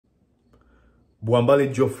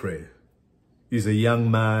Bwambale Geoffrey is a young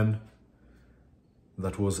man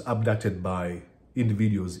that was abducted by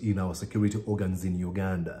individuals in our security organs in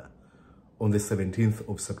Uganda on the 17th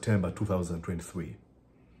of September 2023.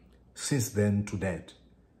 Since then to date,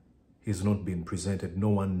 he's not been presented. No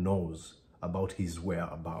one knows about his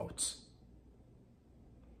whereabouts.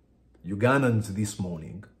 Ugandans this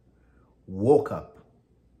morning woke up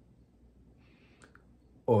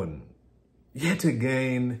on, yet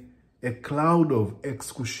again, a cloud of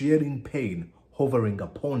excruciating pain hovering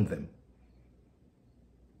upon them.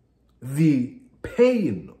 The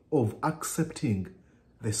pain of accepting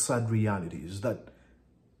the sad realities that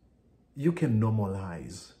you can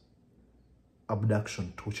normalize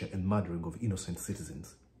abduction, torture, and murdering of innocent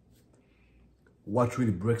citizens. What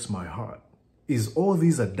really breaks my heart is all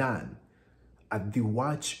these are done at the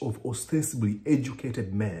watch of ostensibly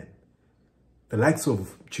educated men, the likes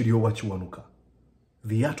of Chiriowa Chiwanuka,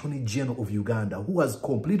 the Attorney General of Uganda, who has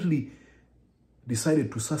completely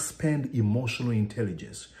decided to suspend emotional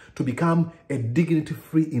intelligence to become a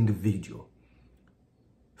dignity-free individual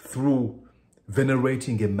through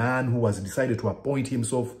venerating a man who has decided to appoint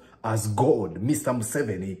himself as God, Mr.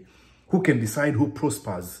 Museveni, who can decide who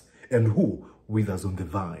prospers and who withers on the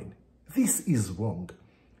vine. This is wrong.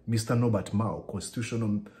 Mr. Norbert Mao,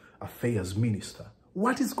 Constitutional Affairs Minister.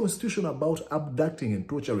 What is constitutional about abducting and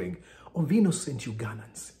torturing of innocent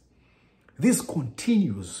Ugandans? This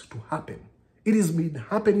continues to happen. It has been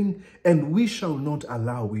happening and we shall not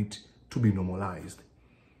allow it to be normalized.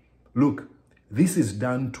 Look, this is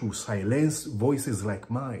done to silence voices like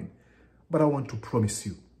mine, but I want to promise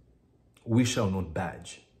you, we shall not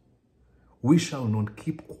budge. We shall not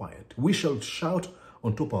keep quiet. We shall shout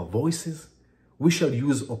on top of our voices. We shall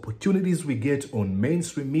use opportunities we get on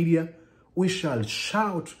mainstream media. We shall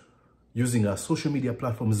shout using our social media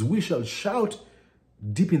platforms. We shall shout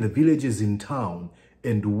deep in the villages in town,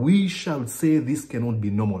 and we shall say this cannot be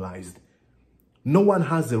normalized. No one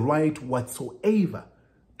has the right whatsoever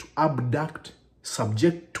to abduct,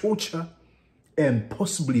 subject torture, and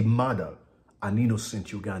possibly murder an innocent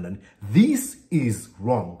Ugandan. This is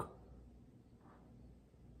wrong.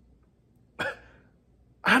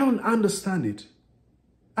 I don't understand it.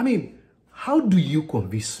 I mean, how do you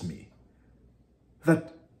convince me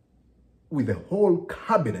that with the whole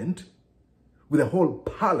cabinet, with the whole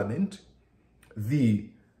parliament, the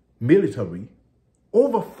military,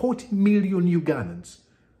 over 40 million Ugandans,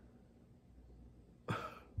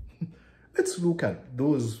 let's look at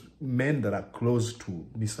those men that are close to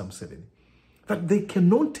Mr. Museveni, that they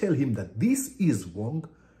cannot tell him that this is wrong.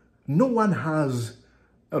 No one has,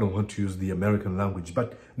 I don't want to use the American language,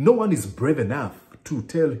 but no one is brave enough to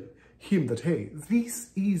tell him that, hey,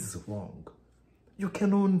 this is wrong. You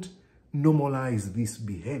cannot normalize this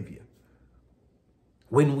behavior.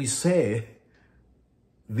 When we say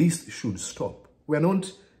this should stop, we're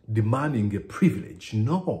not demanding a privilege.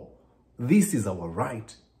 No, this is our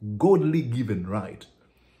right, godly given right,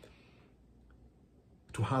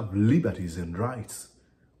 to have liberties and rights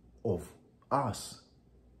of us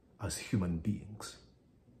as human beings.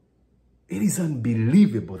 It is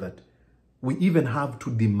unbelievable that we even have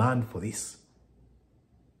to demand for this.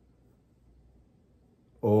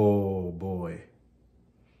 Oh boy,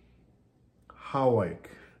 how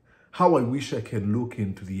I wish I can look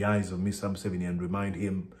into the eyes of Mr. Museveni and remind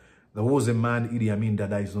him there was a man, Idi Amin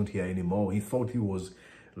Dada is not here anymore. He thought he was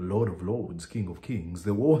Lord of Lords, King of Kings.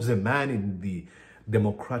 There was a man in the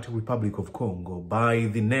Democratic Republic of Congo by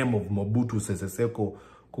the name of Mobutu Sese Seko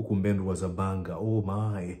Kukumbendu Wazabanga. Oh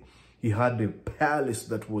my, he had a palace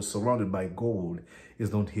that was surrounded by gold.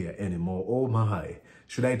 He's not here anymore. Oh my,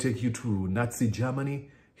 should I take you to Nazi Germany?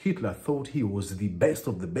 Hitler thought he was the best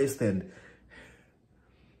of the best and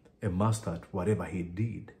a master at whatever he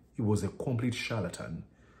did. He was a complete charlatan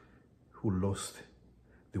who lost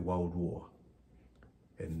the World War.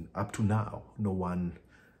 And up to now, no one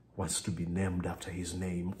wants to be named after his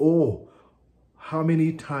name. Oh, how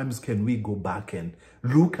many times can we go back and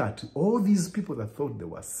look at all these people that thought they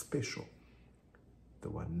were special? They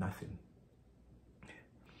were nothing.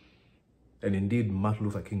 And indeed, Martin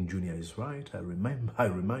Luther King Jr. is right. I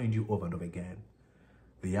remind you over and over again.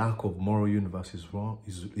 The arc of moral universe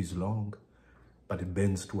is long, but it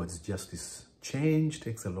bends towards justice. Change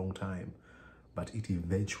takes a long time, but it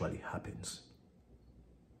eventually happens.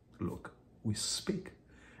 Look, we speak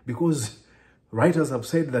because writers have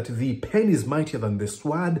said that the pen is mightier than the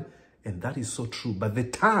sword, and that is so true. But the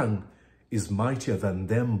tongue is mightier than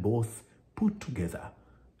them both put together.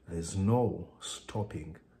 There's no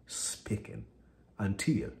stopping speaking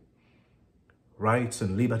until rights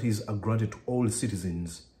and liberties are granted to all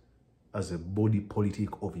citizens as a body politic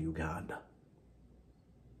of Uganda.